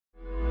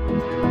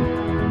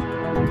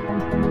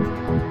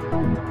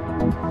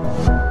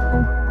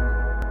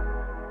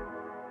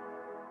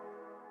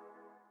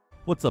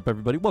What's up,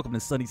 everybody? Welcome to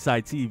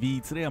Sunnyside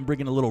TV. Today I'm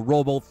bringing a little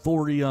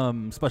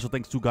Robothorium. Special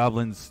thanks to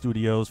Goblin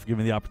Studios for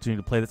giving me the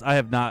opportunity to play this. I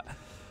have not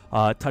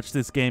touched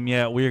this game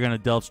yet. We are going to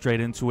delve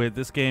straight into it.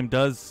 This game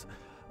does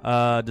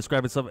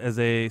describe itself as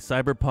a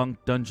cyberpunk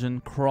dungeon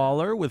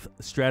crawler with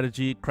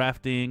strategy,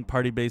 crafting,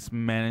 party-based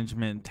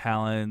management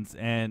talents,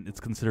 and it's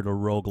considered a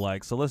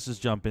roguelike. So let's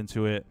just jump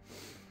into it.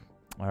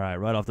 All right,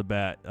 right off the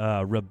bat,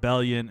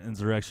 Rebellion,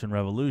 Insurrection,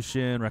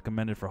 Revolution,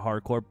 recommended for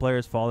hardcore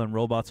players. Fallen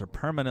robots are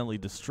permanently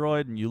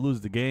destroyed and you lose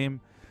the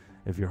game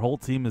if your whole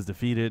team is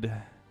defeated.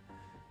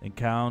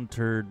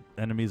 Encountered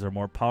enemies are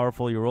more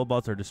powerful. Your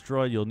robots are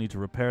destroyed. You'll need to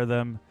repair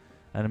them.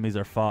 Enemies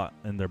are fought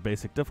in their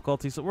basic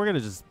difficulty. So we're going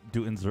to just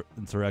do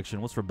Insurrection.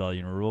 What's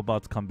Rebellion? Your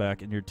robots come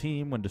back in your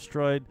team when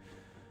destroyed.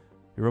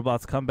 Your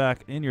robots come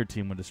back in your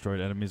team when destroyed.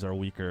 Enemies are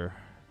weaker.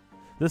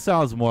 This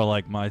sounds more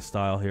like my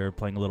style here,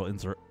 playing a little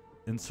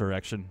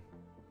Insurrection.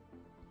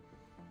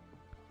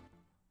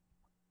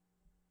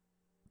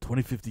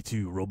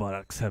 2052,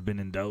 robotics have been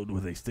endowed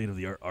with a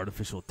state-of-the-art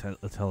artificial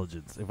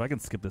intelligence. If I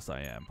can skip this,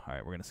 I am. All right,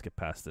 we're going to skip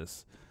past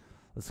this.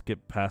 Let's skip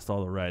past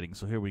all the writing.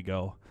 So here we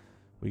go.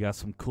 We got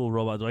some cool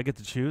robots. Do I get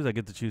to choose? I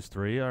get to choose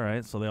 3. All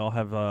right, so they all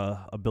have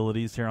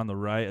abilities here on the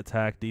right.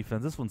 Attack,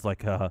 defense. This one's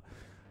like a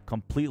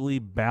completely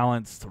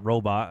balanced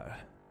robot.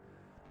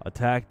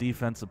 Attack,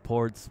 defense,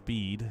 support,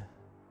 speed.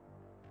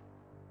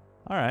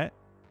 All right.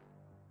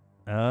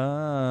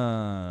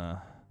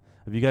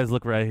 If you guys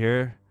look right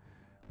here,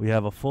 we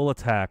have a full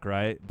attack,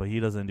 right? But he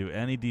doesn't do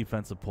any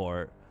defense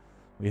support.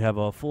 We have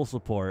a full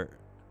support,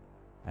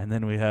 and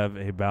then we have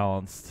a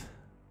balanced.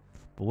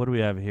 But what do we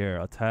have here?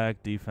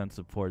 Attack, defense,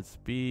 support,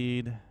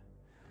 speed.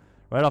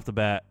 Right off the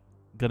bat,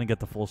 gonna get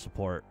the full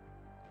support.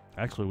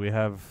 Actually, we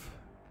have.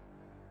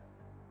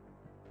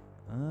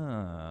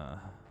 I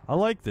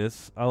like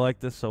this. I like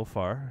this so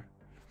far.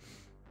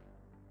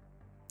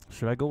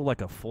 Should I go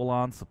like a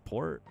full-on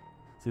support?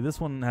 See,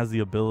 this one has the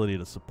ability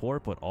to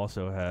support, but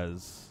also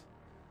has...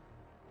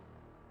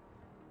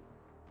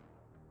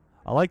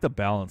 I like the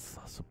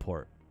balanced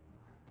support.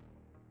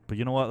 But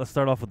you know what? Let's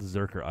start off with the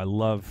Zerker. I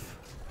love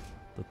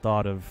the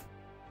thought of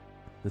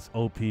this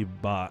OP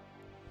bot.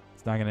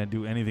 It's not going to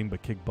do anything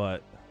but kick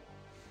butt.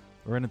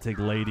 We're going to take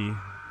Lady.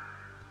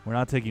 We're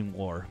not taking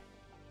War.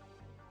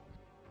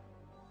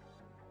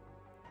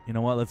 You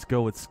know what? Let's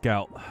go with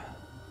Scout.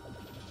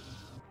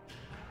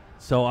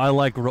 So I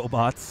like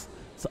robots.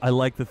 So I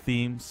like the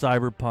theme,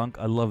 cyberpunk.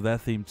 I love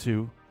that theme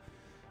too.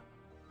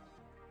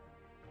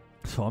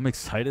 So I'm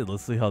excited.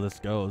 Let's see how this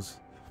goes.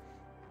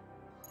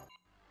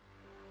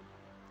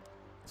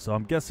 So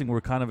I'm guessing we're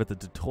kind of at the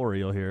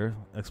tutorial here.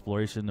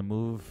 Exploration to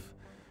move.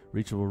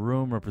 Reachable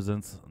room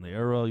represents the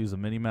arrow. Use a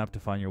mini-map to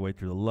find your way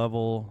through the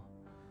level.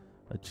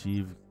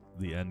 Achieve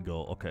the end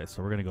goal. Okay,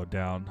 so we're going to go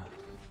down.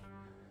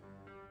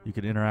 You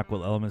can interact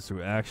with elements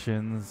through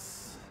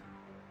actions.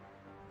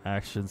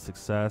 Action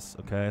success.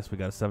 Okay, so we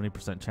got a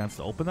 70% chance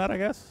to open that, I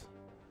guess.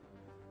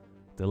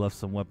 They left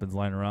some weapons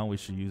lying around. We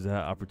should use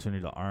that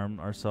opportunity to arm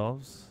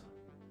ourselves.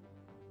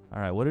 All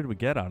right, what did we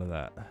get out of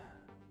that?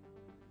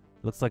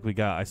 Looks like we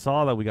got... I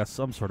saw that we got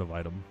some sort of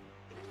item,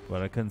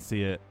 but I couldn't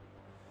see it.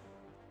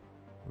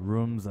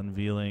 Rooms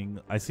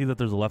unveiling. I see that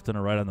there's a left and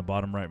a right on the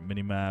bottom right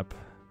mini-map.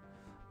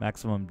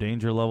 Maximum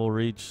danger level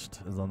reached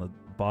is on the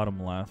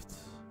bottom left.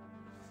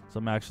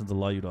 Some actions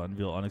allow you to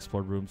unveil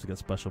unexplored rooms to get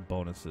special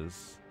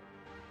bonuses.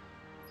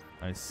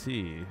 I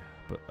see,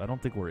 but I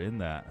don't think we're in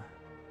that.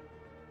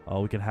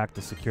 Oh, we can hack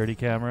the security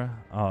camera?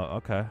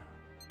 Oh, okay.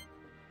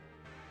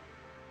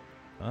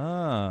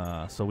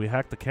 So we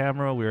hacked the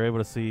camera. We were able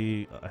to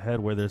see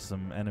ahead where there's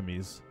some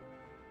enemies.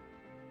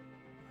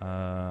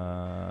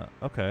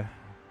 Okay.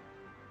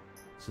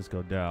 Let's just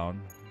go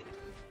down.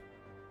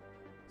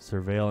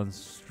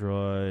 Surveillance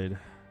droid.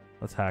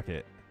 Let's hack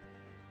it.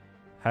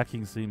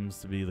 Hacking seems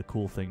to be the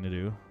cool thing to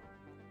do.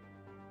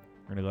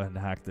 We're going to go ahead and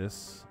hack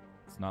this.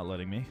 It's not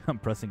letting me. I'm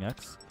pressing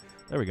X.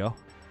 There we go.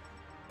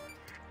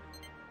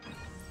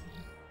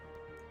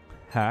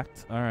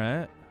 Hacked. All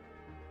right.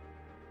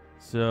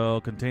 So,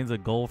 contains a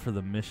goal for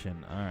the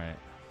mission. All right.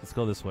 Let's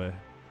go this way.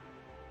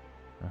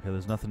 Okay,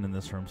 there's nothing in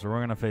this room, so we're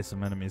going to face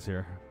some enemies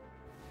here.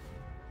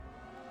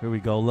 Here we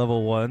go.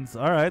 Level 1s.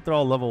 All right, they're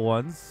all level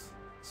 1s.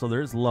 So,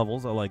 there's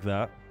levels. I like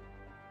that.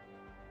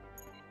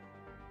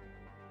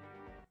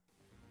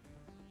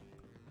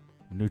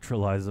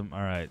 Neutralize them.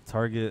 All right.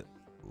 Target...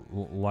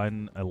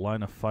 a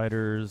line of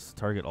fighters,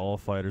 target all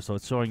fighters. So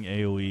it's showing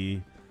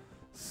AoE,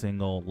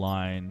 single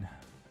line.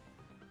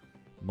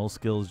 Most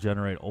skills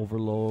generate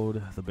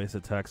overload. The base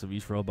attacks of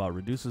each robot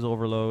reduces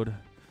overload.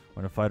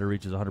 When a fighter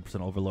reaches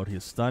 100% overload, he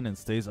is stunned and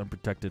stays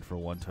unprotected for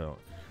 1 turn.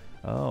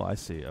 Oh, I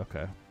see.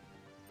 Okay.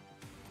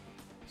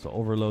 So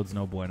overload's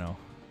no bueno.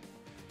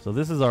 So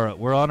this is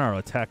we're on our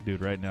attack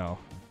dude right now.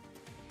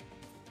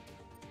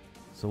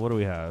 So what do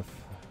we have?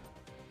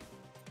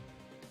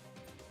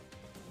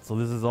 So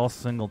this is all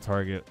single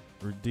target.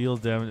 Deals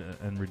damage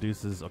and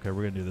reduces. Okay,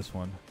 we're going to do this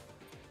one.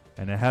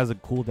 And it has a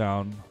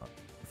cooldown,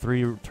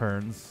 3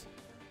 turns.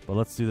 But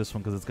let's do this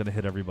one because it's going to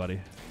hit everybody.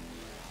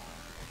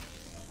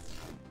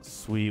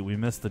 Sweet. We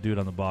missed the dude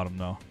on the bottom,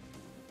 though.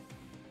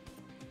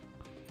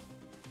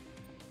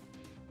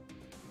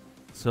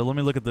 So let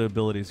me look at the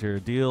abilities here.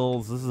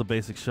 Deals, this is a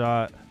basic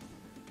shot.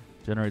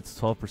 Generates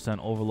 12%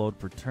 overload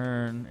per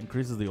turn.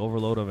 Increases the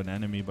overload of an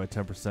enemy by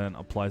 10%.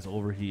 Applies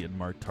overheat and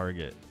marked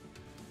target.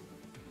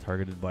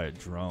 Targeted by a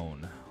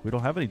drone. We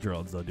don't have any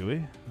drones though, do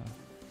we?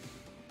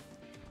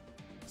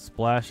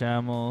 Splash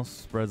ammo.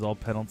 Spreads all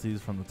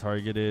penalties from the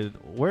targeted.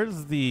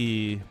 Where's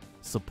the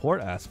support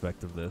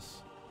aspect of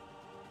this?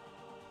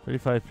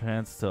 35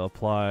 chance to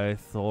apply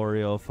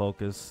Thorio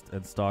focused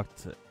and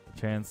stocked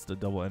chance to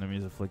double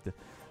enemies afflicted.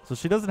 So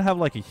she doesn't have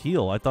like a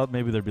heal. I thought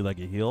maybe there'd be like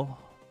a heal.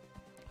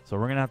 So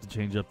we're gonna have to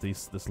change up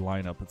this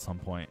lineup at some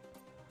point.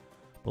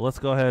 But let's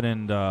go ahead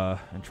and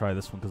try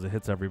this one because it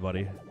hits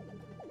everybody.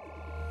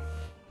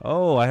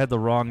 Oh, I had the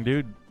wrong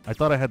dude. I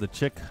thought I had the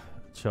chick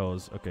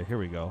chose. Okay, here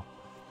we go.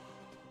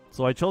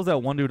 So I chose that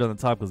one dude on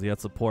the top because he had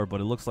support,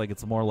 but it looks like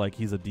it's more like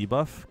he's a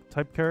debuff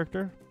type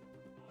character.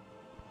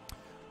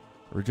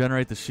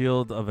 Regenerate the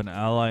shield of an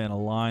ally in a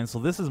line. So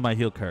this is my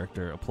heal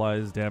character.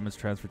 Applies damage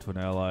transfer to an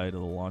ally to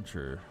the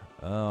launcher.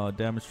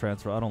 Damage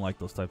transfer. I don't like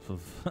those types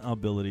of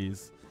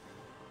abilities.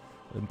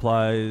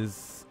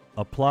 Applies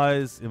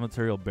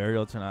immaterial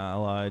burial to an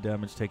ally.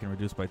 Damage taken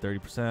reduced by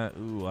 30%.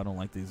 Ooh, I don't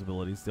like these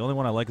abilities. The only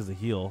one I like is a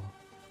heal.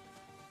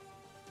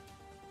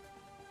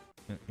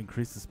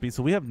 Increase the speed.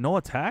 So we have no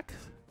attack?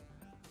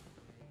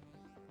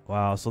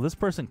 Wow, so this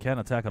person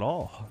can't attack at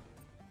all.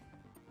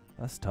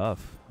 That's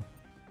tough.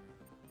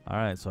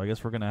 Alright, so I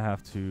guess we're going to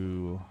have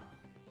to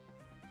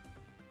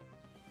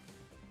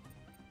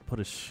put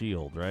a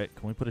shield, right?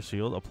 Can we put a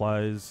shield?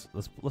 Applies.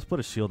 Let's put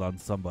a shield on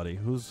somebody.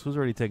 Who's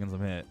already taken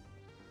some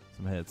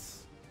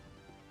hits.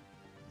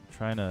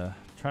 Trying to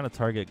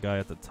target guy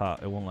at the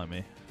top. It won't let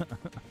me.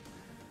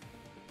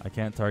 I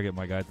can't target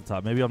my guy at the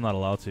top. Maybe I'm not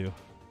allowed to.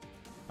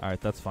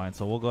 Alright, that's fine.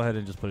 So we'll go ahead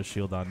and just put a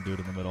shield on dude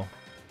in the middle.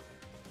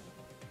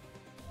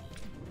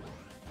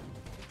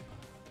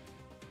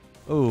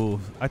 Oh,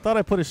 I thought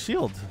I put a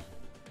shield.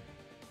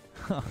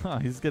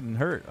 He's getting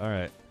hurt. All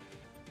right.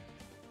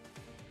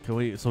 Can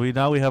we? So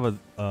now we have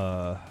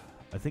a,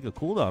 I think a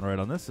cooldown right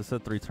on this. It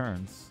said 3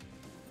 turns.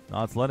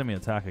 No, it's letting me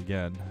attack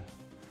again.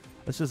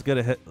 Let's just get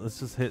a hit. Let's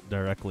just hit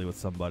directly with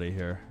somebody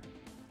here.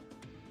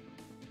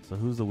 So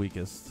who's the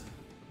weakest?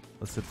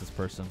 Let's hit this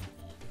person.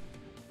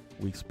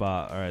 Weak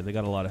spot. All right, they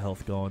got a lot of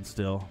health going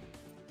still.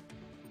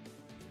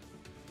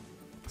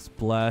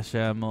 Splash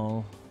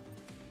ammo.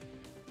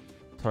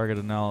 Target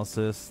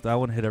analysis. That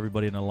one hit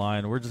everybody in a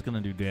line. We're just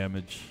going to do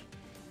damage.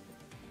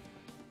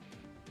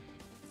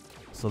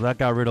 So that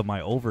got rid of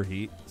my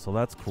overheat. So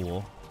that's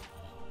cool.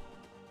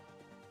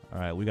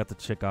 Alright, we got the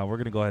chick on. We're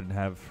going to go ahead and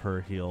have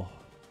her heal.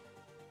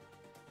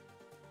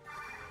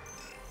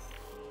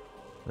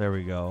 There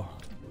we go.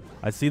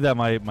 I see that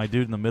my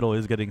dude in the middle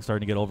is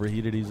starting to get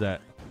overheated. He's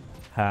at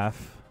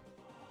half.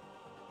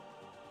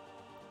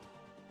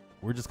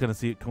 We're just going to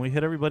see. Can we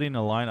hit everybody in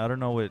a line? I don't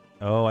know what.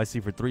 Oh, I see.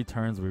 For 3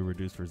 turns, we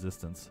reduced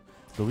resistance.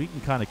 So we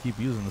can kind of keep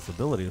using this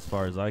ability as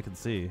far as I can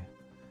see.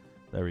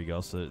 There we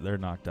go. So they're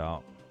knocked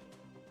out.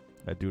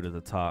 That dude at the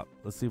top.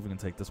 Let's see if we can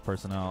take this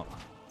person out.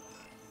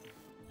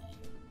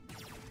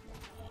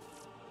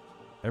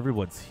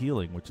 Everyone's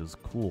healing, which is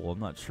cool. I'm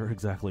not sure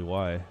exactly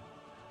why.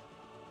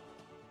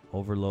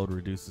 Overload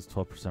reduces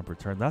 12% per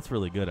turn. That's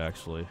really good,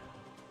 actually.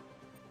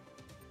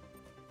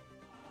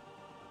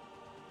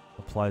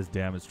 Applies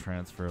damage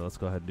transfer. Let's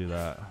go ahead and do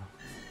that.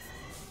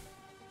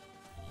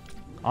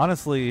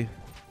 Honestly,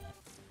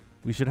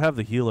 we should have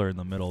the healer in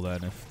the middle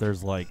then. If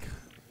there's like...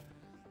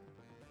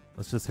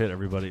 Let's just hit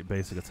everybody.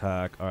 Basic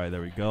attack. Alright,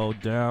 there we go.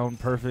 Down.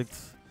 Perfect.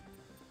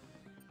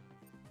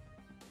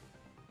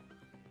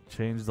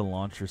 Change the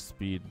launcher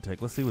speed.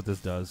 Let's see what this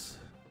does.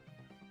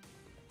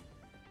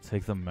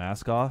 Take the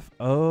mask off.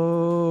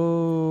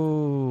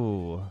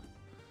 Oh.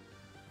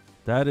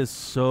 That is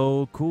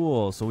so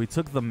cool. So we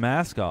took the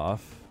mask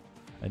off.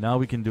 And now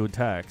we can do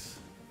attacks.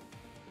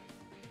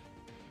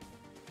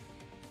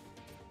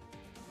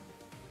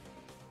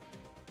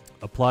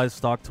 Applies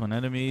stock to an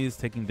enemies.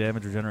 Taking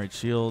damage, regenerates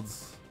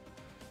shields.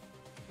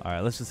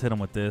 Alright, let's just hit him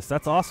with this.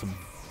 That's awesome.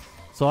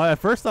 So at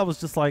first I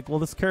was just like, well,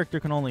 this character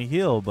can only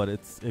heal, but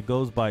it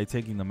goes by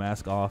taking the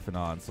mask off and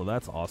on. So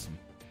that's awesome.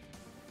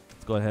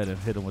 Let's go ahead and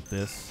hit him with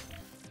this.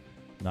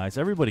 Nice.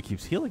 Everybody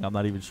keeps healing. I'm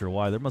not even sure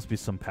why. There must be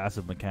some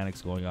passive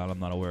mechanics going on I'm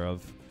not aware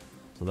of.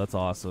 So that's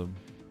awesome.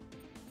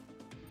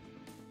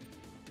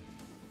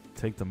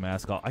 Take the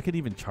mask off. I could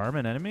even charm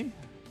an enemy.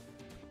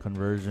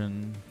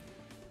 Conversion.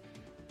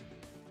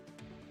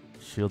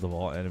 Shield of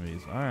all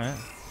enemies. All right.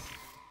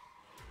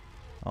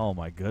 Oh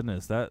my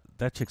goodness, that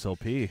chick's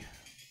OP.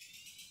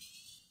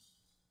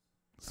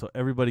 So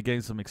everybody getting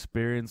some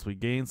experience. We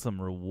gain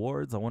some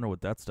rewards. I wonder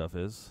what that stuff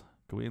is.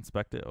 Can we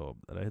inspect it? Oh,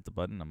 did I hit the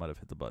button? I might have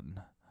hit the button.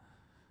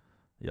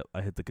 Yep,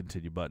 I hit the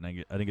continue button. I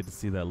didn't get to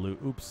see that loot.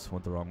 Oops,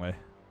 went the wrong way.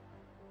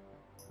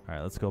 All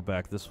right, let's go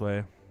back this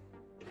way.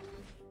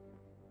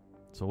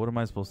 So what am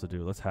I supposed to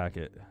do? Let's hack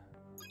it.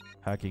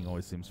 Hacking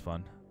always seems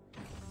fun.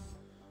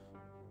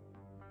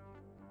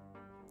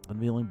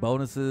 Unveiling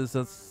bonuses.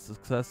 That's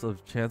success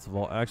of chance of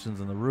all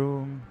actions in the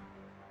room.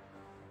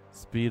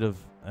 Speed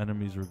of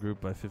enemies regrouped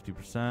by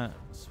 50%.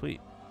 Sweet.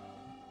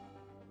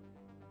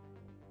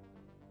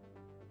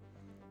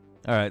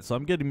 Alright, so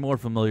I'm getting more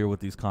familiar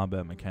with these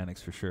combat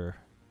mechanics for sure.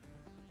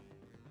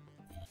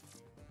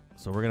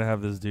 So we're going to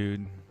have this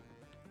dude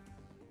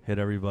hit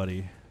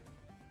everybody.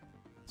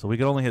 So we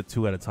can only hit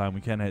 2 at a time.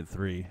 We can't hit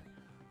 3.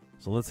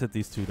 So let's hit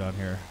these 2 down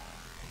here.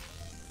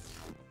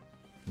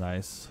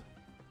 Nice.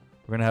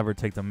 We're going to have her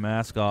take the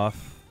mask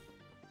off.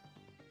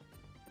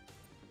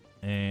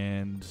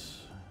 And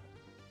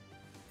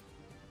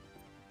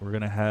we're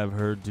going to have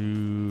her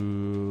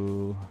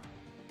do...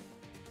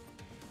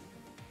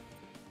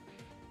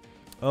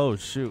 Oh,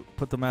 shoot.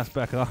 Put the mask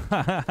back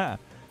on.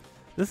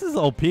 This is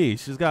OP.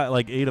 She's got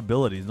like 8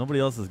 abilities. Nobody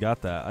else has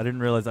got that. I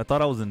didn't realize. I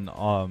thought I was in...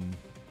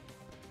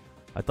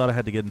 I thought I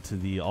had to get into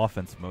the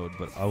offense mode,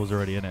 but I was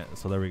already in it.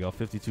 So there we go.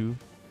 52.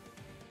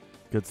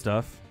 Good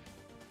stuff.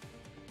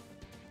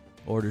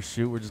 Order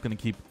shoot. We're just going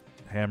to keep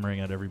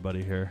hammering at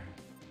everybody here.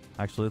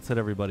 Actually, let's hit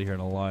everybody here in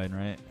a line,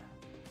 right?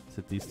 Let's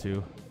hit these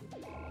 2.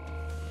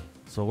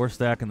 So we're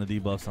stacking the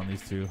debuffs on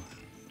these 2.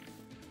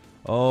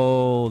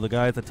 Oh, the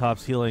guy at the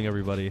top's healing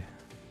everybody.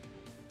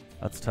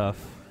 That's tough.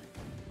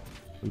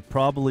 We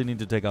probably need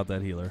to take out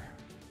that healer.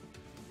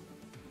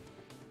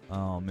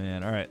 Oh,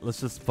 man. All right, let's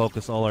just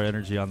focus all our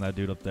energy on that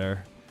dude up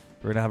there.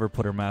 We're going to have her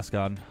put her mask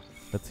on.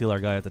 Let's heal our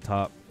guy at the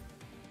top.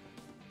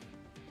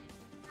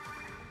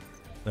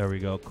 There we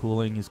go.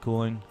 Cooling. He's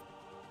cooling.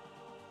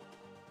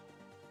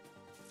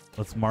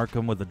 Let's mark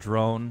him with a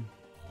drone.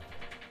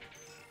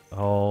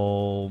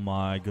 Oh,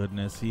 my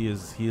goodness. He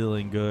is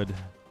healing good.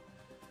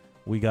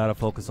 We got to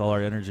focus all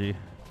our energy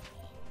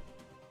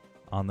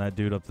on that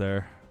dude up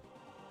there.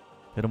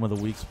 Hit him with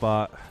a weak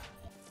spot.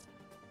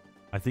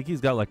 I think he's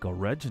got like a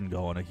regen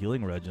going, a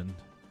healing regen.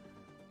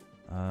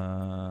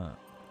 Mark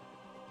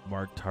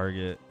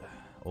target.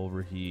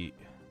 Overheat.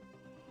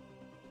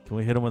 Can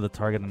we hit him with a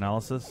target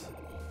analysis?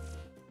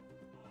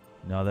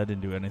 No, that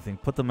didn't do anything.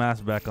 Put the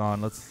mask back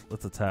on. Let's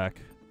attack.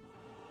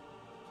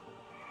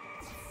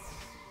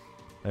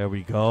 There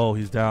we go.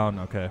 He's down.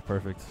 Okay,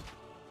 perfect.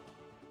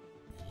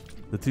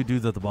 The 2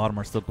 dudes at the bottom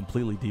are still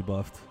completely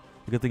debuffed.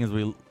 The good thing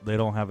is they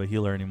don't have a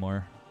healer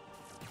anymore.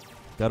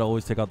 Gotta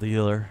always take out the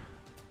healer.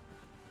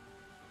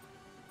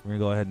 We're gonna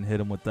go ahead and hit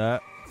him with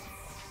that.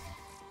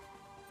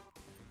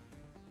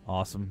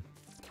 Awesome.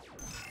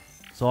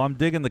 So I'm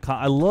digging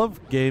I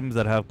love games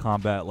that have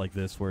combat like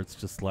this, where it's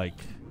just like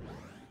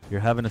you're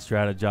having to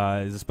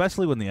strategize,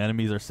 especially when the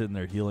enemies are sitting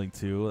there healing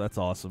too. That's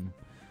awesome.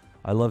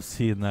 I love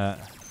seeing that.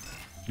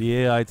 The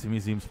AI to me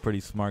seems pretty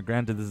smart.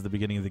 Granted, this is the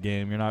beginning of the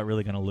game. You're not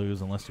really gonna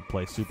lose unless you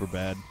play super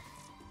bad.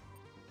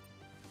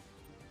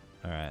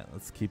 All right,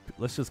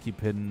 let's just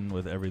keep hitting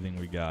with everything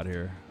we got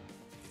here.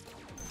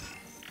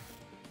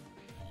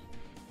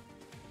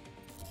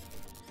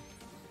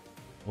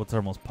 What's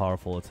our most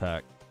powerful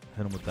attack?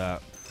 Hit him with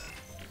that.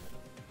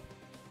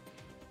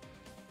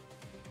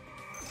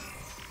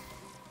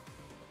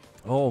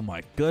 Oh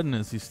my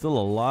goodness, he's still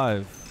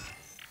alive.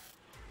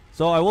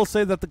 So I will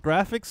say that the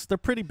graphics, they're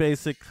pretty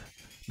basic.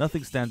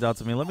 Nothing stands out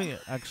to me. Let me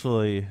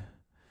actually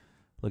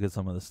look at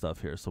some of the stuff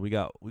here. So we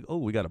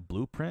got a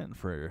blueprint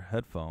for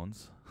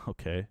headphones.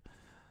 Okay.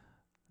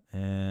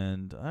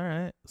 And all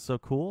right, so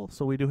cool.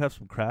 So we do have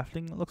some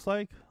crafting, it looks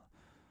like.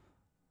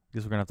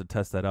 Guess we're gonna have to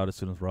test that out as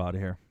soon as we're out of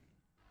here.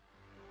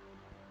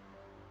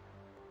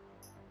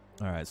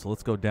 All right, so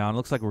let's go down.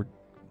 Looks like we're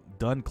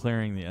done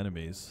clearing the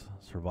enemies.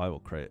 Survival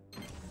crate.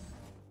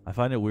 I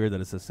find it weird that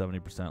it says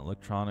 70%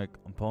 electronic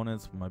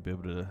components. We might be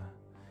able to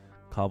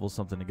cobble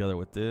something together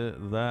with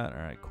that.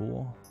 All right,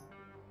 cool.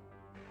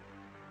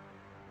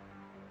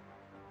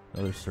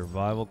 Another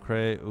survival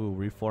crate. Ooh,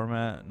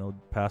 reformat. No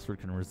password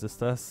can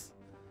resist us.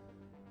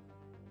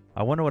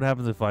 I wonder what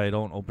happens if I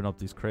don't open up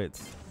these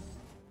crates.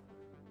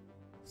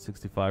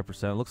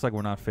 65%. Looks like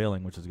we're not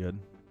failing, which is good.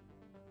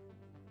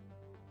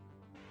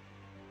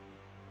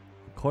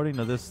 According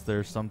to this,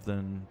 there's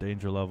something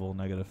danger level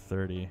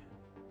 -30.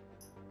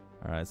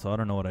 All right, so I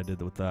don't know what I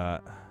did with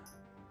that.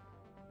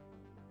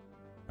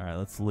 All right,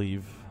 let's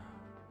leave.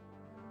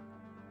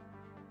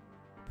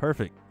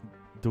 Perfect.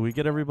 Do we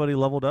get everybody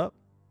leveled up?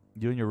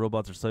 You and your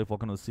robots are safe.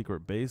 Welcome to the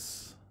secret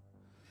base.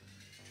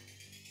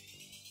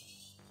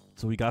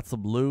 So we got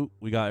some loot.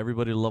 We got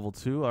everybody to level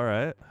 2. All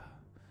right.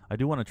 I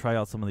do want to try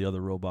out some of the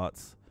other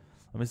robots.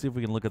 Let me see if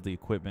we can look at the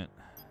equipment.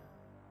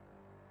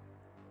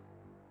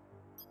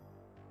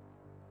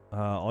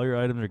 All your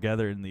items are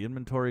gathered in the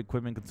inventory.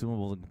 Equipment,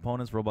 consumables, and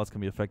components. Robots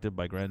can be affected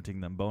by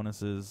granting them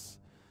bonuses.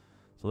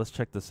 So let's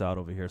check this out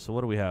over here. So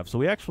what do we have? So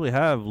we actually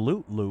have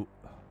loot.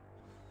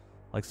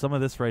 Like some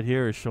of this right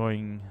here is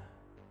showing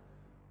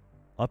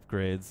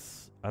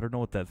upgrades. I don't know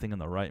what that thing on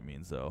the right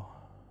means, though.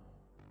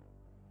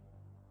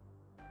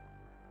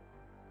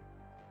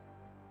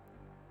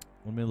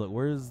 Let me look.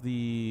 Where's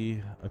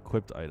the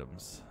equipped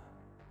items?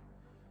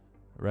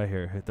 Right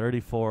here.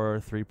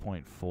 34,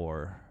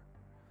 3.4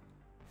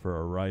 for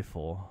a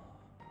rifle.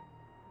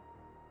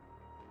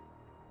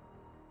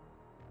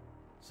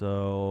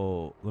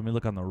 So let me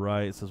look on the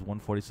right. It says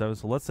 147.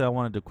 So let's say I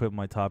wanted to equip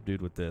my top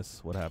dude with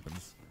this. What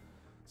happens?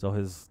 So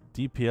his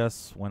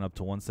DPS went up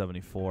to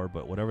 174,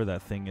 but whatever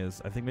that thing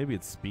is, I think maybe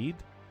it's speed.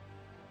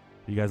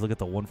 You guys look at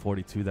the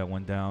 142 that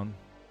went down.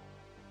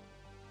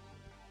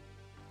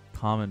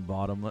 Common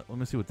bottom. Let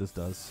me see what this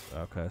does.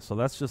 Okay, so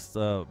that's just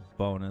a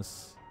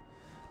bonus.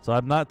 So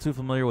I'm not too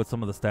familiar with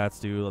some of the stats,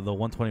 dude. The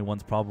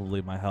 121's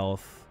probably my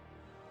health.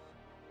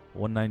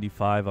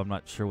 195, I'm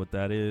not sure what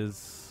that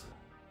is.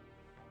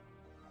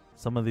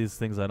 Some of these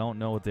things I don't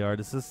know what they are.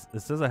 It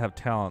says I have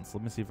talents.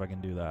 Let me see if I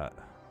can do that.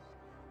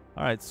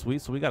 Alright,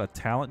 sweet. So we got a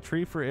talent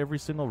tree for every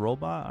single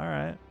robot.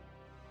 Alright.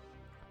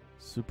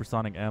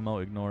 Supersonic ammo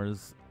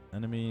ignores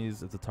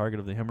enemies. If the target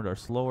of the hammered are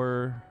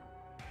slower.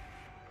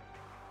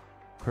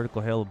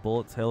 Critical hail of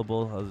bullets. Hail of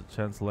bullets has a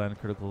chance to land a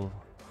critical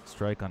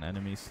strike on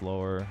enemies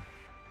slower.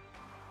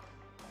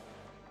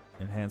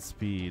 Enhanced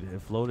speed.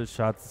 If loaded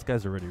shots, this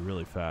guy's already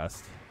really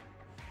fast.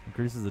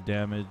 Increases the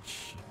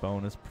damage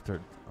bonus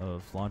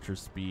of launcher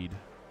speed.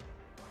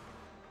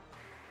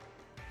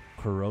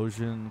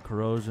 Corrosion.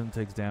 Corrosion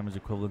takes damage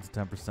equivalent to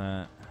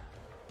 10%.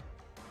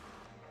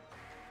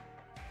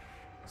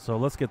 So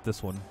let's get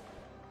this one.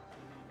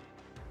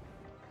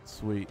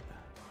 Sweet.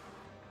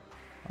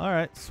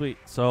 Alright, sweet.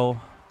 So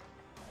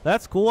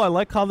that's cool. I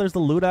like how there's the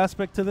loot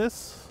aspect to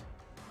this.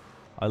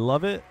 I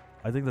love it.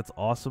 I think that's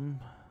awesome.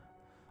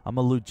 I'm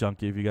a loot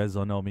junkie if you guys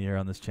don't know me here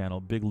on this channel.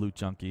 Big loot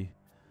junkie.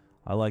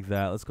 I like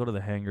that. Let's go to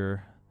the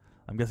hangar.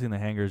 I'm guessing the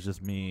hangar is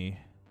just me.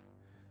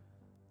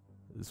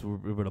 So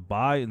we're going to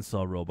buy and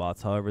sell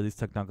robots. However, these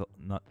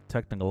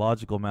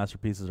technological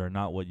masterpieces are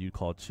not what you'd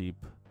call cheap.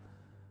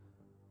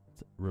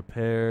 It's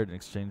repaired in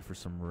exchange for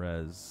some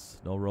res.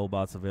 No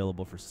robots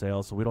available for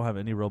sale. So we don't have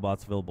any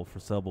robots available for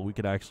sale, but we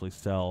could actually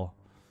sell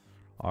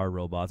our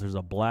robots. There's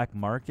a black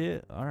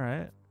market. All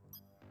right.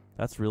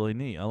 That's really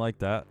neat. I like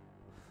that.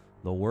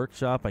 The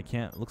workshop,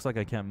 looks like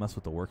I can't mess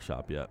with the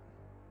workshop yet.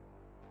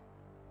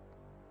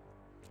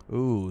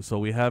 Ooh, so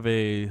we have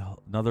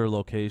another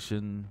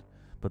location,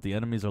 but the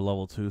enemies are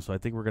level 2, so I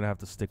think we're going to have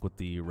to stick with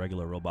the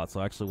regular robots.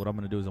 So actually what I'm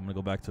going to do is I'm going to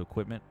go back to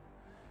equipment,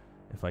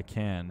 if I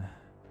can,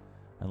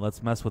 and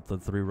let's mess with the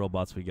 3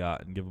 robots we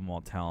got and give them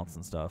all talents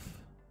and stuff,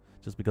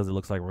 just because it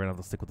looks like we're going to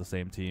have to stick with the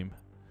same team.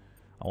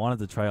 I wanted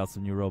to try out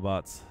some new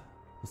robots,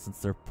 since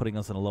they're putting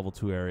us in a level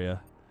 2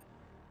 area.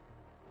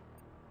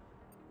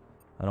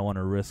 I don't want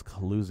to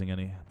risk losing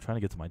any. I'm trying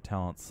to get to my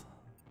talents.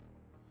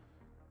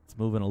 It's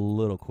moving a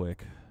little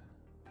quick.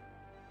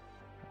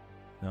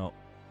 No.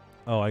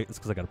 Oh, it's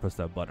because I got to press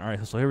that button. All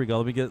right, so here we go.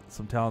 Let me get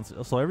some talents.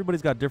 So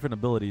everybody's got different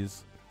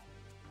abilities.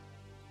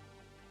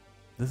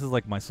 This is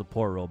like my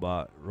support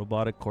robot.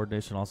 Robotic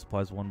coordination also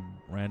applies 1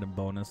 random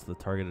bonus to the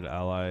targeted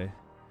ally.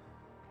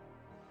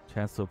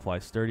 Chance to apply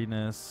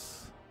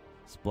sturdiness.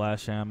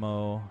 Splash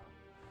ammo.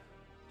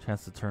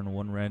 Chance to turn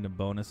 1 random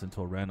bonus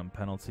into a random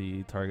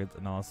penalty. Target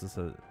analysis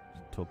to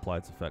apply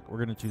its effect. We're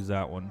going to choose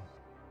that one.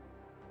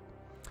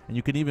 And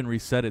you can even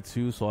reset it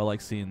too, so I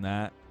like seeing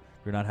that.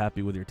 If you're not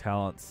happy with your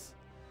talents.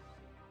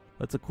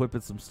 Let's equip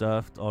it some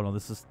stuff. Oh no,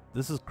 this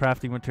is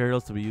crafting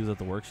materials to be used at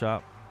the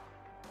workshop.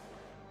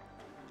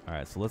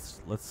 Alright, so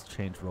let's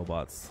change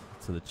robots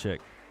to the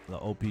chick. The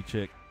OP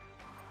chick.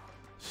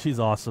 She's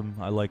awesome.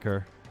 I like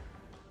her.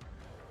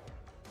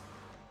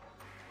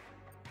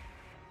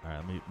 Alright,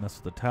 let me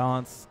mess with the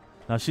talents.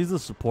 Now she's a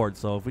support,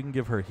 so if we can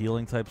give her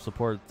healing type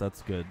support,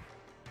 that's good.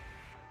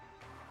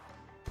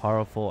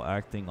 Powerful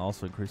acting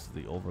also increases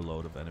the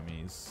overload of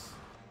enemies.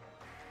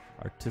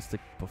 Artistic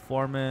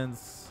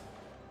performance.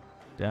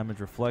 Damage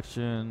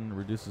reflection.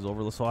 Reduces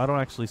overload. So I don't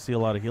actually see a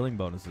lot of healing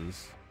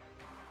bonuses.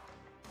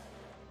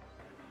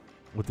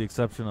 With the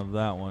exception of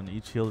that one.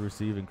 Each heal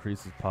received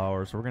increases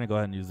power. So we're going to go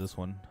ahead and use this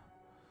one.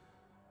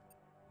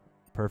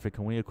 Perfect.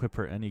 Can we equip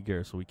her any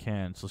gear? So we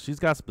can. So she's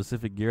got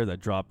specific gear that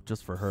drop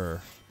just for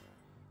her.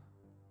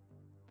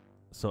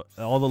 So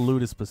all the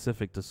loot is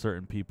specific to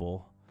certain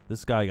people.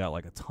 This guy got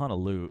like a ton of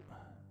loot.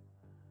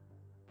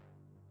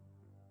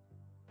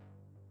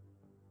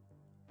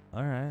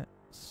 Alright.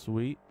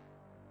 Sweet.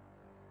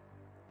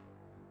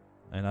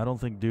 And I don't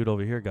think dude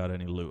over here got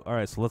any loot.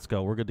 Alright, so let's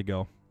go. We're good to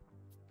go.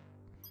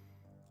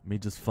 Me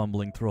just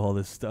fumbling through all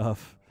this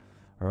stuff.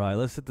 Alright,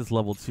 let's hit this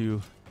level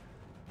 2.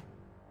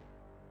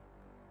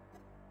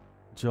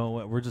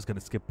 Joe, we're just going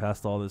to skip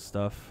past all this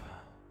stuff.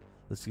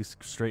 Let's get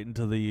straight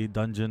into the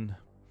dungeon.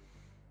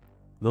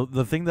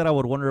 The thing that I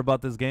would wonder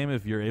about this game,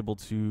 if you're able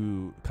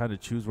to kind of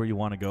choose where you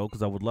want to go,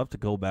 because I would love to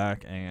go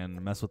back and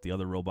mess with the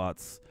other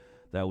robots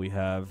that we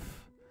have.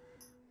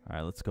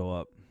 Alright, let's go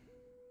up.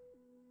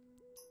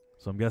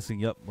 So I'm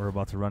guessing, yep, we're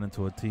about to run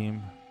into a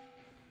team.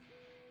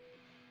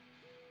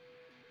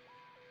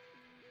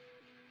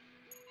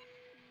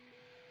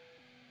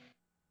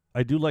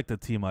 I do like the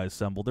team I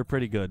assembled. They're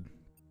pretty good.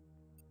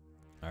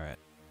 Alright.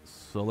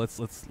 So let's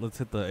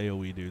hit the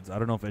AoE dudes. I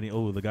don't know if any...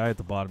 Oh, the guy at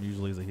the bottom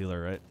usually is a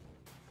healer, right?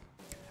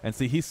 And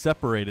see, he's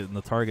separated in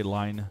the target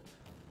line.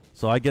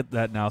 So I get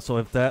that now. So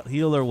if that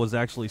healer was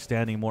actually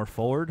standing more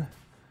forward,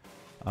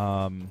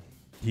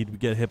 he'd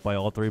get hit by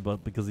all 3,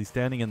 but because he's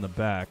standing in the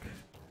back.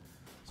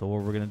 So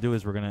what we're going to do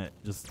is we're going to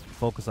just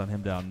focus on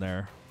him down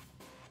there.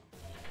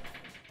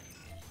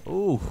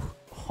 Ooh.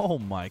 Oh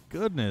my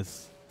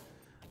goodness.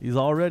 He's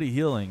already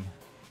healing.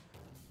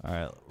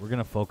 Alright, we're going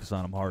to focus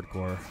on him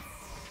hardcore.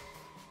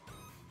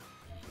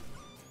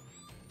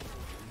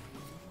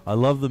 I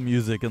love the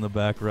music in the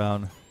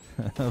background.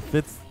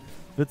 fits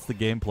the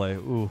gameplay.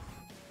 Ooh.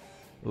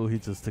 Ooh, he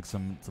just took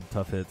some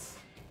tough hits.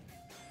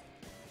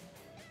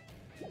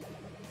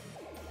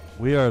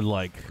 We are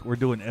like, we're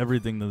doing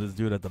everything to this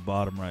dude at the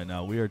bottom right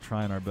now. We are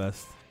trying our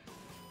best.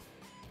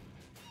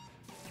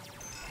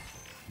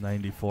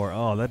 94.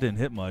 Oh, that didn't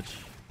hit much.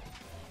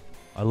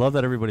 I love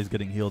that everybody's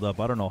getting healed up.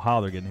 I don't know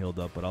how they're getting healed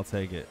up, but I'll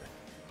take it.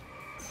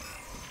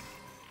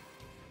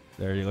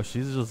 There you go.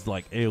 She's just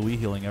like AoE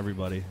healing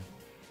everybody.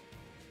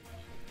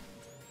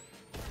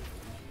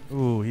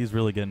 Ooh, he's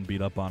really getting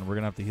beat up on. We're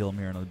going to have to heal him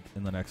here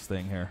in the next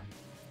thing here.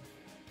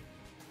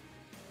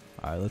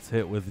 All right, let's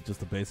hit with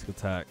just a basic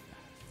attack.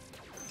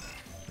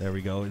 There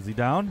we go. Is he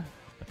down?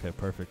 Okay,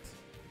 perfect.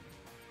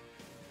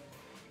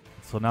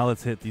 So now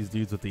let's hit these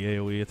dudes with the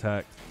AoE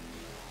attack.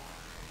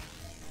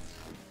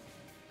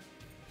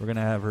 We're going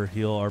to have her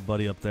heal our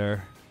buddy up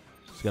there.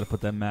 Just got to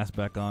put that mask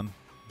back on.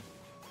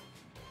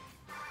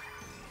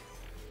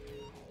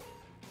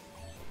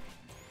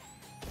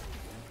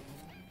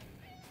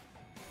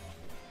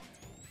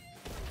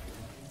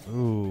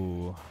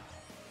 Ooh.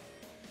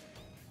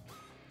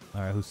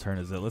 Alright, whose turn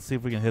is it? Let's see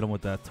if we can hit him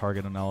with that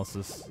target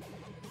analysis.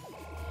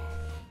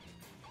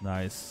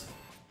 Nice.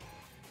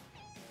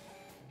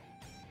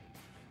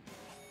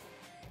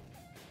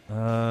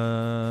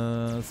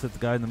 Let's hit the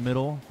guy in the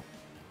middle.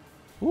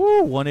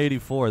 Ooh,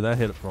 184. That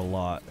hit it for a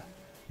lot.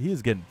 He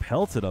is getting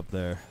pelted up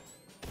there.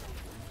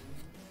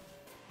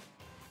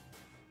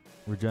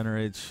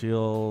 Regenerates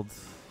shield.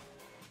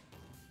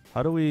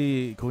 How do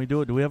we... Can we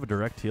do it? Do we have a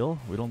direct heal?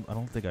 I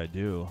don't think I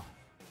do.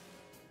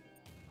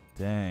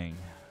 Dang.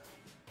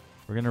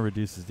 We're going to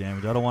reduce his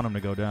damage. I don't want him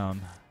to go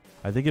down.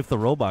 I think if the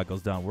robot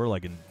goes down, we're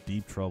like in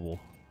deep trouble.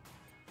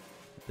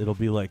 It'll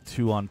be like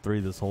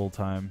 2-on-3 this whole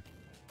time.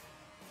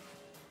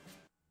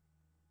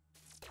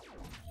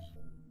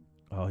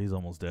 Oh, he's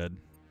almost dead.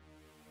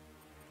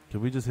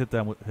 Can we just hit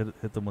them with,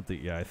 hit them with the...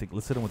 Yeah, I think...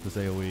 Let's hit him with this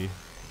AoE.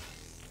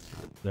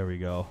 There we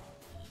go.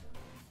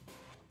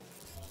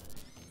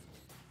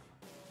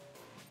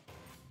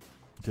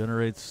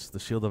 Generates the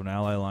shield of an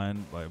ally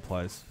line by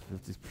applies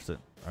 50%.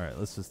 All right,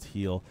 let's just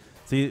heal.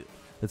 See,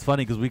 it's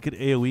funny because we could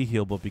AoE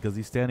heal, but because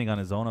he's standing on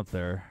his own up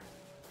there,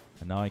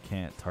 and now I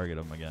can't target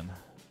him again.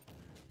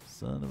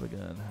 Son of a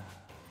gun.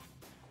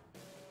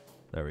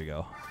 There we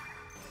go.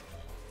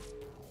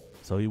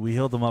 So we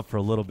healed him up for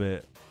a little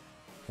bit.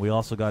 We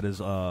also got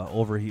his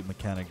overheat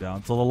mechanic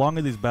down. So the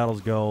longer these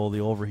battles go, the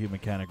overheat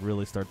mechanic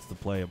really starts to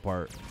play a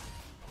part.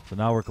 So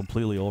now we're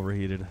completely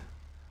overheated.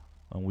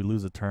 And we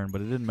lose a turn, but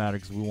it didn't matter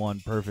because we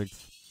won. Perfect.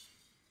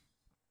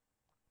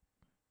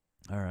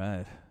 All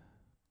right.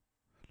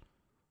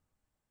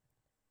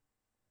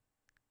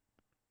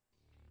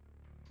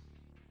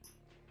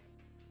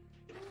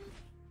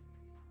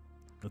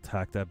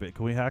 Attack that bit.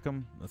 Can we hack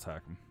him? Let's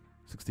hack him.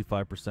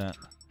 65%.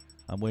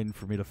 I'm waiting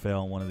for me to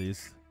fail on one of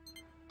these.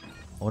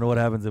 I wonder what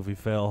happens if we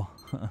fail.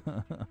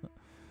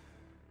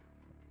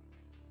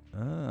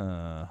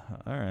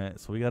 Alright,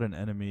 so we got an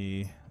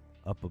enemy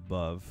up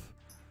above.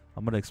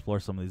 I'm going to explore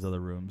some of these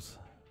other rooms.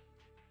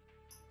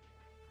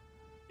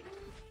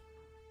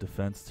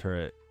 Defense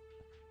turret.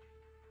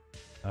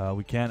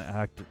 We can't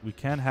hack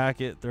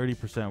it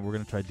 30%. We're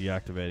going to try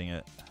deactivating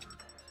it.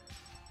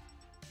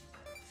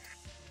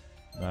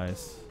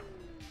 Nice.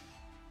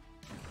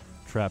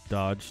 Trap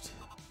dodged.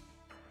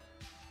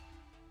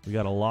 We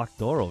got a locked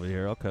door over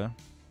here. Okay.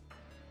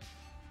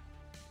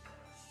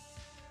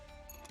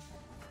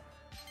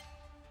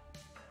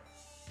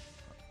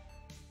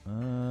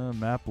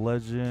 Map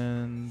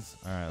legends.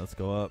 Alright, let's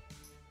go up.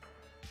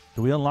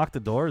 Did we unlock the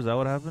door? Is that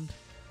what happened?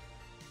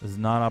 This is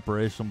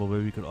non-operational, but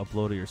maybe you could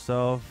upload it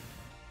yourself.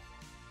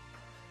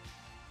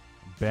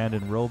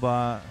 Abandoned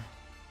robot.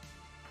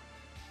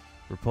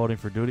 Reporting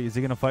for duty. Is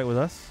he going to fight with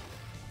us?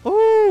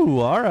 Ooh,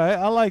 alright.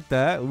 I like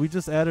that. We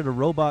just added a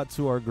robot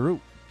to our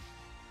group.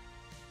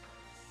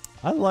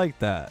 I like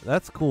that.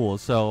 That's cool.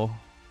 So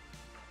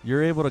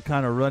you're able to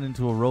kind of run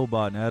into a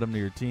robot and add him to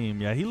your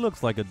team. Yeah, he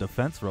looks like a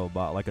defense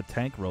robot, like a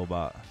tank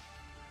robot.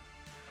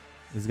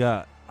 He's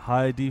got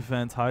high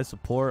defense, high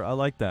support. I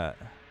like that.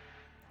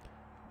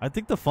 I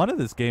think the fun of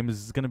this game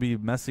is going to be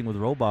messing with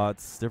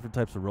robots, different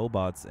types of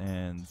robots,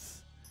 and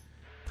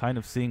kind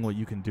of seeing what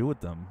you can do with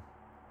them.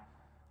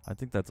 I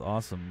think that's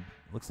awesome.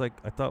 Looks like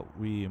I thought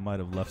we might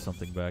have left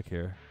something back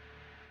here.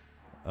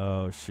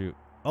 Oh, shoot.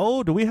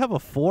 Oh, do we have a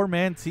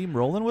 4-man team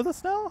rolling with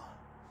us now?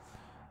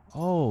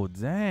 Oh,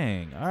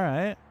 dang. All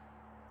right.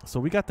 So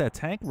we got that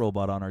tank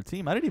robot on our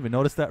team. I didn't even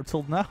notice that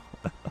until now.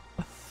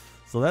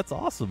 So that's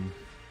awesome.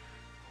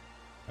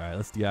 All right,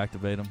 let's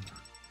deactivate him.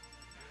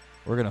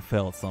 We're going to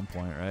fail at some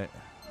point, right?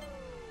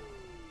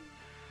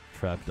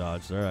 Trap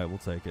dodged. All right, we'll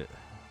take it.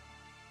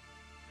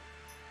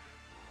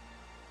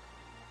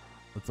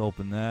 Let's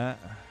open that.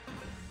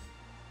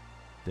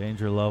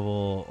 Danger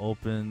level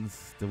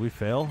opens. Did we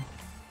fail?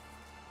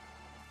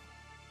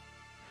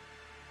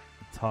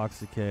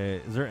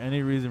 Intoxicate. Is there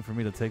any reason for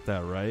me to take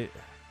that right?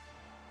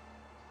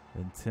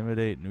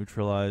 Intimidate,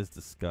 neutralize,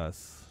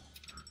 discuss.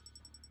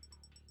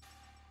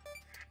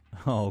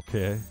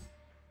 Okay.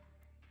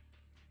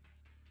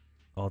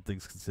 All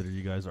things considered,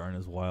 you guys aren't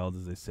as wild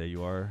as they say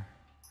you are.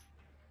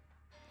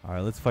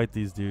 Alright, let's fight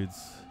these dudes.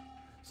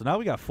 So now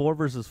we got 4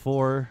 versus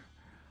 4.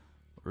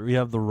 We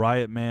have the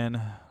Riot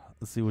Man.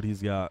 Let's see what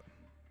he's got.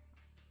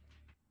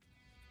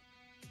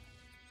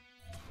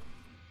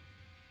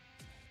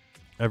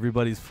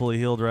 Everybody's fully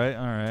healed, right?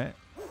 Alright.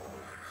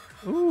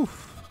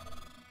 Oof.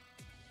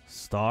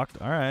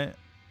 Stalked. Alright.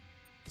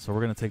 So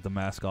we're going to take the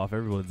mask off.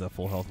 Everybody's at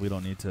full health. We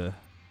don't need to.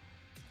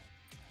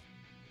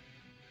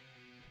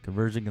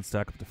 Conversion can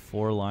stack up to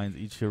 4 lines.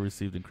 Each heal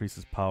received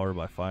increases power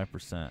by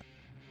 5%.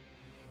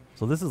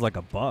 So this is like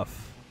a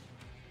buff.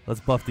 Let's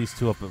buff these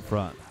 2 up in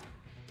front.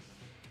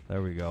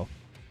 There we go.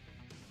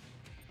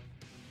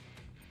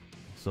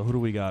 So who do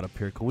we got up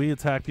here? Can we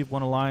attack people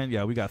in a line?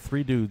 Yeah, we got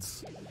 3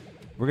 dudes.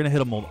 We're going to hit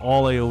them with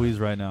all AoEs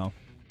right now.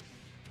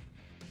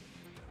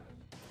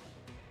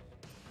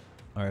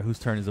 Alright, whose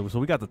turn is it? So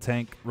we got the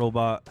tank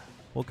robot.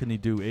 What can he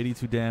do?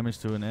 82 damage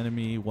to an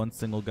enemy, 1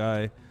 single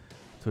guy.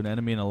 To an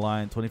enemy in a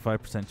line,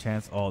 25%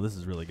 chance. Oh, this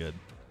is really good.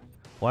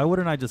 Why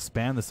wouldn't I just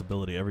spam this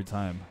ability every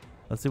time?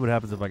 Let's see what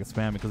happens if I can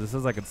spam it, because it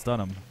says I can stun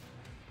them.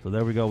 So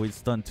there we go. We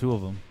stunned 2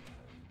 of them.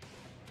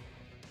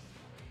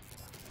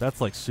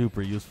 That's like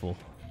super useful.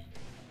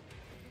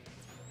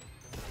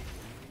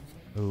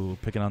 Ooh,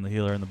 picking on the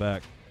healer in the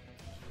back.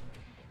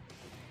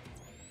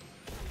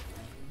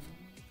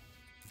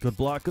 Good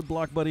block,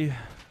 buddy.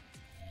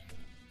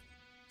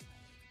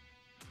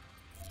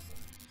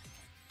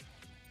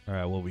 All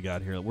right, what we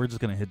got here? We're just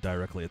gonna hit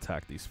directly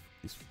attack these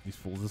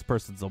fools. This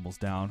person's almost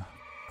down.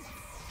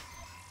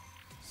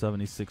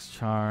 76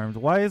 charmed.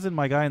 Why isn't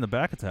my guy in the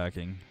back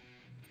attacking?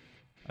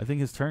 I think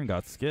his turn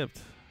got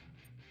skipped.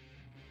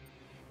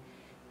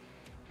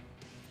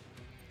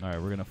 All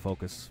right, we're gonna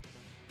focus.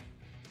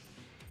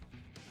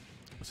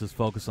 Let's just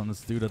focus on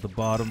this dude at the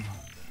bottom.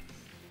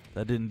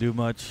 That didn't do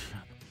much.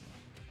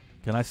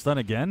 Can I stun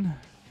again?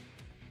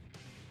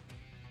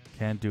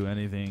 Can't do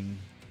anything.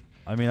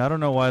 I mean, I don't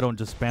know why I don't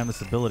just spam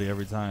this ability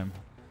every time.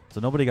 So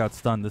nobody got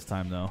stunned this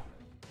time, though.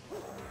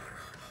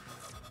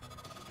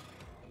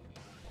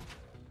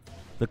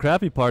 The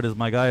crappy part is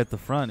my guy at the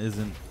front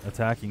isn't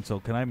attacking, so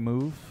can I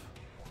move?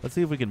 Let's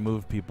see if we can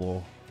move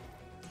people.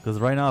 Because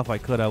right now, if I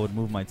could, I would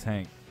move my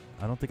tank.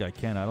 I don't think I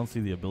can. I don't see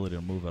the ability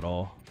to move at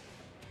all.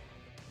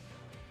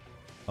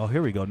 Oh,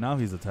 here we go. Now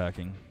he's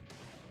attacking.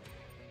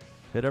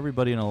 Hit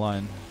everybody in a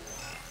line.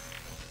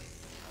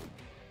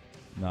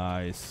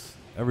 Nice.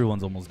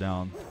 Everyone's almost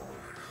down.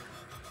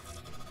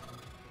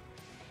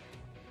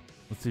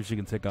 Let's see if she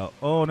can take out.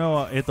 Oh no,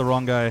 I hit the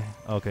wrong guy.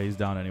 Okay, he's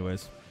down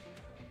anyways.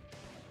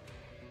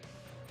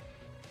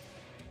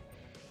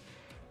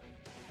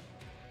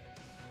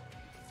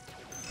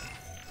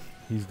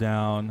 He's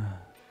down.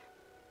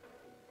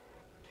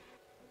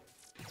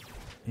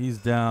 He's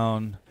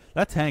down.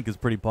 That tank is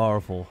pretty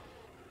powerful.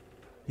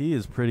 He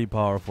is pretty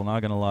powerful,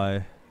 not gonna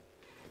lie.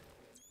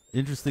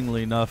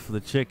 Interestingly enough, the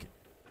chick,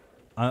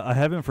 I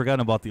haven't forgotten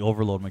about the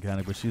overload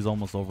mechanic, but she's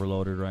almost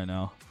overloaded right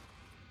now.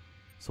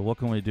 So what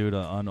can we do to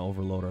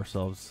un-overload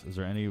ourselves? Is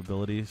there any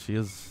ability? She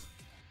is...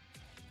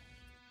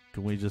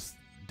 Can we just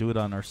do it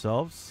on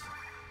ourselves?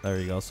 There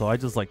you go. So I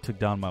just like took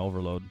down my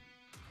overload.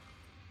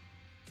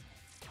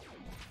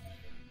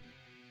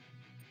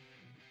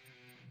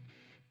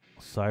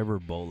 Cyber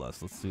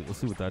Bolas. Let's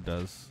see what that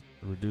does.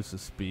 It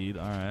reduces speed.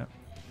 Alright.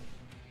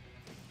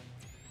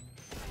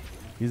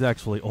 He's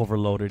actually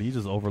overloaded. He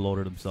just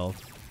overloaded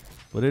himself.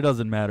 But it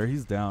doesn't matter.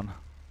 He's down.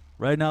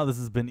 Right now, this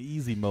has been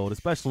easy mode,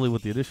 especially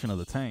with the addition of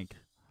the tank.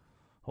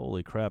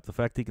 Holy crap. The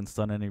fact he can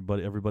stun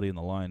everybody in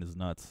the line is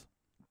nuts.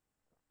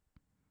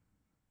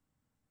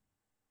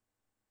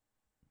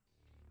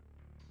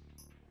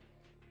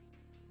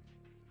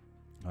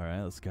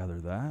 Alright, let's gather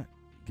that.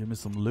 Give me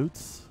some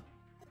loots.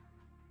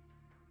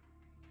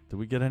 Did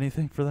we get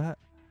anything for that?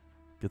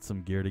 Get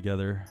some gear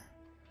together.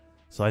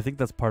 So I think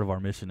that's part of our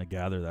mission to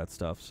gather that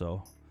stuff.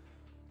 So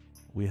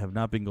we have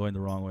not been going the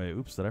wrong way.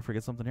 Oops, did I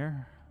forget something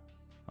here?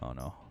 Oh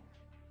no.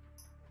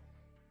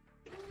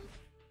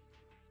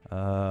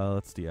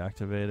 Let's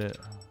deactivate it.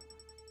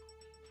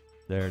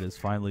 There it is.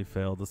 Finally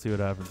failed. Let's see what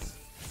happens.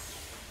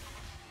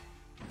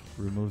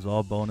 Removes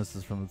all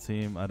bonuses from the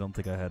team. I don't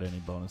think I had any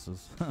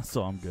bonuses,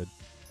 so I'm good.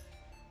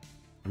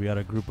 We got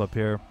a group up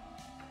here.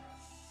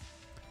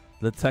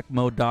 The tech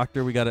mode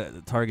doctor, we got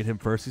to target him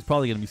first. He's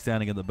probably going to be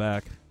standing in the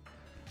back.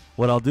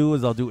 What I'll do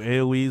is I'll do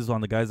AoEs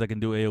on the guys that can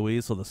do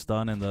AoEs, so the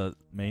stun and the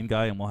main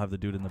guy, and we'll have the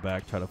dude in the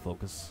back try to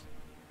focus.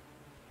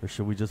 Or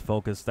should we just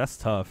focus? That's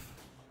tough.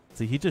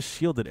 See, he just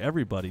shielded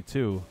everybody,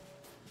 too.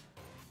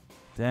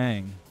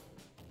 Dang.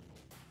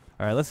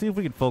 All right, let's see if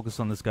we can focus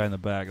on this guy in the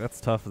back.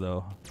 That's tough,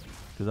 though,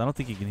 because I don't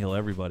think he can heal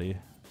everybody.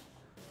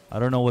 I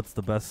don't know what's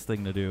the best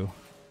thing to do. All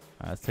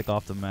right, let's take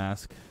off the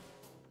mask.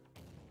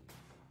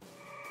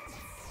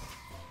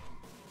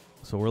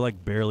 So we're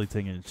like barely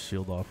taking its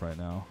shield off right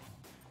now.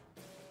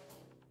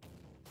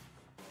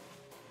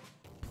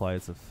 Apply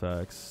its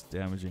effects.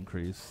 Damage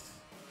increased.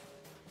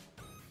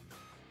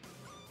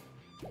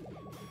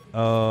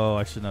 Oh,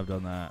 I shouldn't have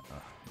done that.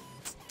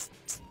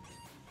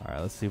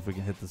 Alright, let's see if we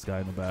can hit this guy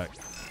in the back.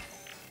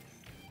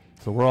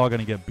 So we're all going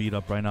to get beat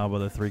up right now by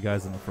the 3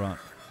 guys in the front.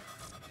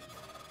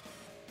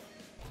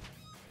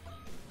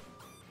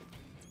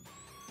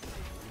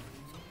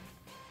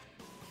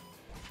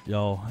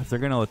 Yo, if they're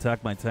going to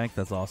attack my tank,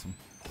 that's awesome.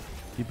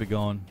 Keep it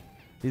going.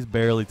 He's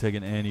barely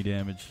taking any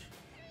damage.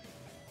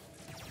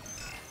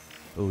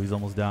 Oh, he's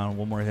almost down.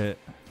 One more hit.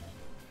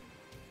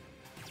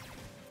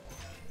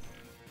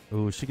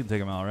 Oh, she can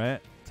take him out,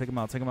 right? Take him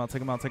out, take him out,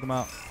 take him out, take him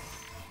out.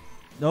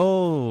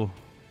 No!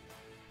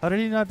 How did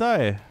he not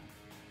die?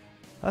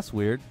 That's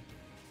weird.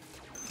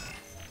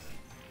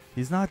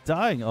 He's not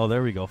dying. Oh,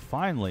 there we go.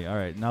 Finally. All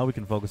right, now we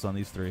can focus on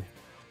these 3.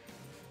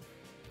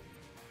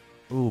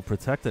 Ooh,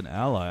 protect an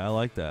ally. I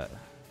like that.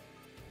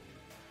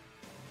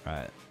 All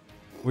right.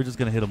 We're just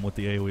going to hit him with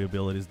the AoE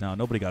abilities now.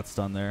 Nobody got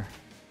stunned there.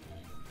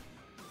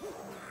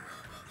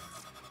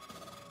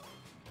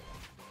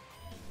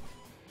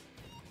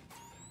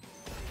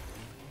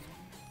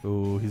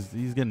 Ooh, he's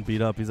getting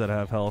beat up. He's at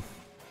half health.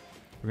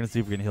 We're going to see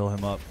if we can heal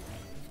him up.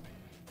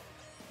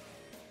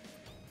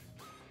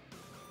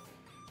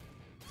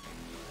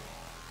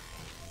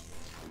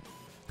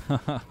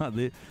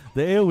 the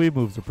AoE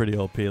moves are pretty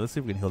OP. Let's see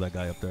if we can heal that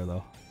guy up there,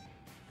 though.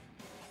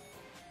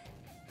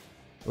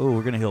 Oh,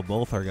 we're going to heal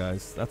both our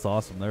guys. That's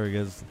awesome. There he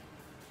is.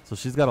 So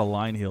she's got a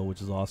line heal,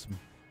 which is awesome.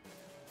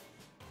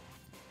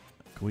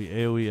 Can we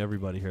AoE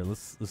everybody here?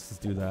 Let's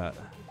just do that.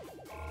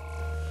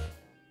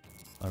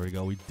 There we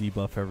go. We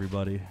debuff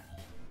everybody.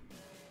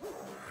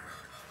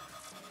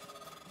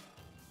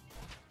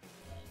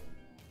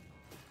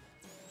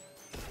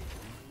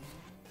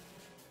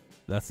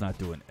 That's not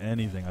doing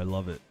anything. I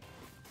love it.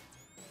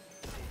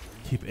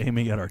 Keep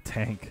aiming at our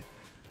tank.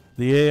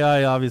 The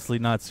AI obviously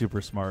not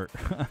super smart.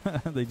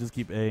 They just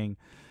keep aiming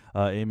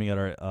at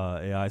our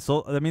AI.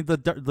 So I mean,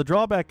 the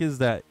drawback is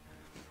that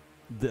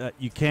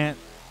you can't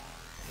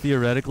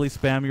theoretically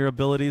spam your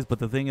abilities, but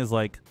the thing is,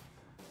 like,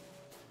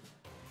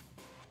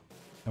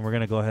 and we're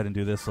gonna go ahead and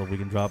do this so we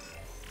can drop.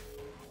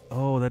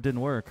 Oh, that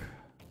didn't work.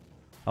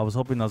 I was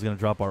hoping that was gonna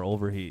drop our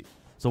overheat.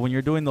 So when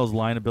you're doing those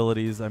line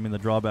abilities, I mean, the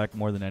drawback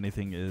more than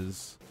anything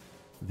is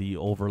the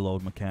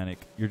overload mechanic.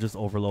 You're just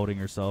overloading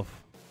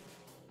yourself.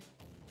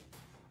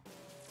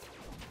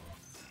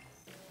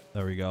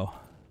 There we go.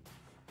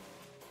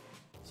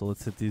 So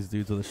let's hit these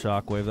dudes with a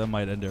shockwave. That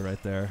might end it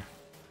right there.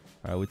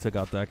 All right, we took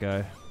out that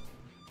guy.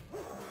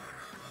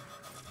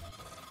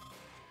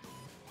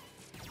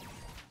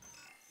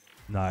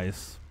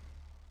 Nice.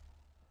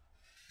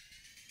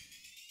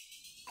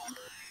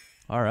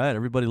 All right,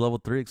 everybody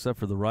level 3 except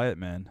for the Riot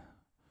Man.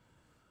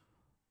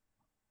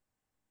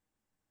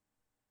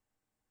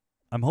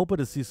 I'm hoping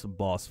to see some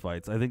boss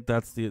fights. I think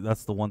that's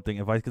the one thing.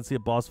 If I can see a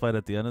boss fight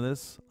at the end of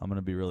this, I'm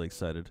gonna be really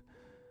excited.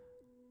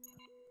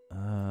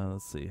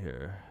 Let's see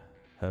here.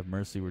 Have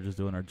mercy. We're just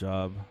doing our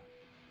job.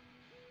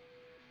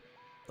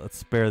 Let's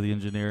spare the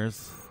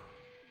engineers.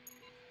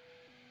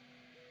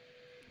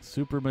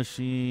 Super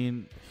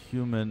machine,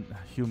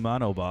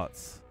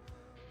 humanobots.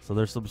 So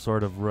there's some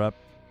sort of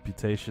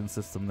reputation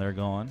system there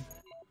going.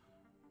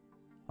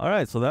 All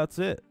right, so that's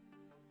it.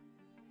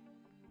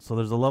 So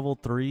there's a level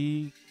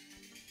 3.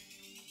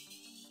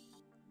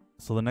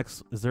 So the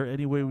next, is there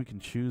any way we can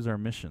choose our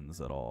missions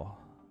at all?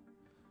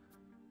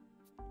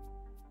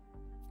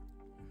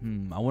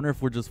 I wonder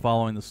if we're just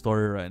following the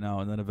story right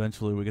now and then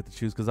eventually we get to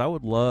choose, because I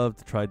would love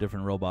to try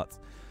different robots.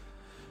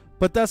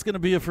 But that's going to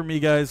be it for me,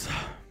 guys.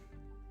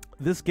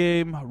 This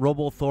game,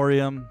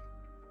 Robothorium,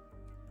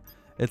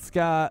 I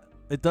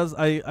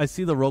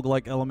see the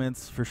roguelike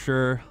elements for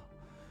sure.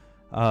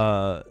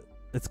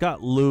 It's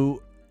got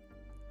loot.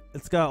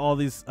 It's got all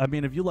these. I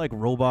mean, if you like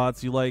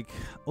robots, you like.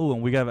 Oh,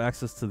 and we have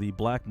access to the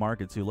black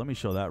market too. Let me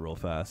show that real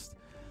fast.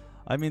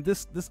 I mean,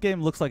 this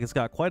game looks like it's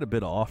got quite a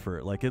bit to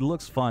offer. Like, it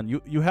looks fun.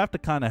 You have to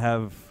kind of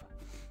have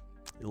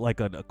like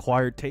an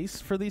acquired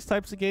taste for these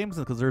types of games,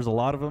 because there's a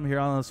lot of them here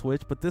on the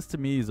Switch. But this to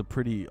me is a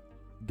pretty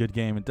good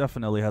game. It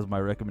definitely has my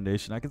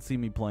recommendation. I can see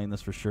me playing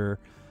this for sure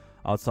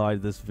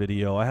outside this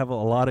video. I have a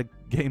lot of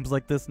games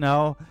like this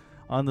now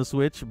on the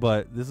Switch,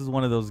 but this is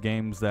one of those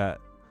games that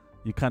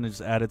you kind of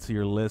just add it to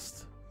your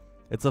list.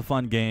 It's a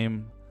fun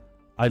game.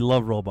 I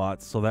love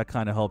robots, so that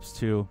kind of helps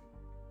too.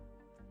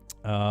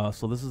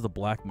 So this is the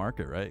black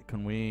market, right?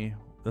 Can we...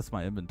 That's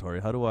my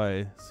inventory. How do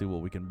I see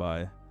what we can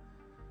buy?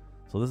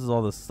 So this is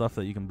all the stuff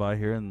that you can buy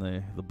here in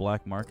the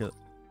black market.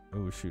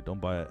 Oh, shoot. Don't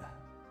buy it.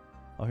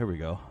 Oh, here we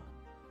go.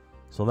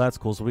 So that's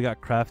cool. So we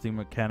got crafting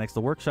mechanics.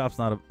 The workshop's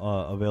not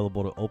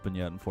available to open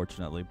yet,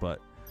 unfortunately,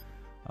 but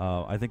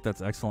I think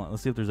that's excellent.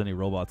 Let's see if there's any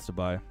robots to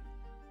buy.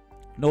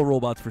 No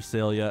robots for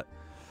sale yet.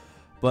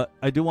 But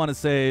I do want to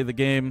say the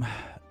game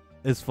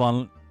is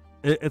fun.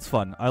 It's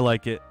fun. I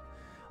like it.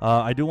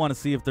 I do want to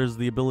see if there's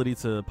the ability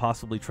to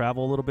possibly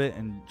travel a little bit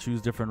and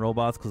choose different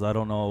robots, because I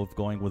don't know if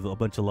going with a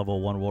bunch of level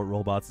 1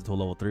 robots into a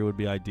level 3 would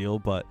be ideal,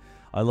 but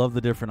I love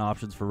the different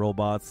options for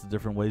robots, the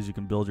different ways you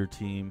can build your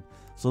team.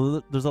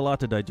 So there's a lot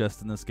to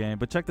digest in this game.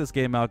 But check this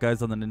game out,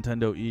 guys, on the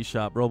Nintendo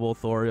eShop.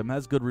 Robothorium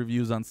has good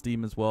reviews on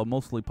Steam as well,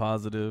 mostly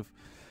positive.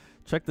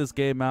 Check this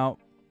game out.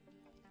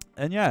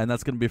 And yeah, and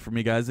that's going to be for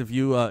me, guys. If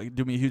you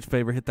do me a huge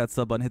favor, hit that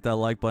sub button, hit that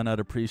like button. I'd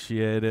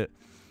appreciate it.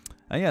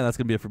 And yeah, that's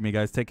going to be it for me,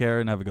 guys. Take care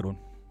and have a good one.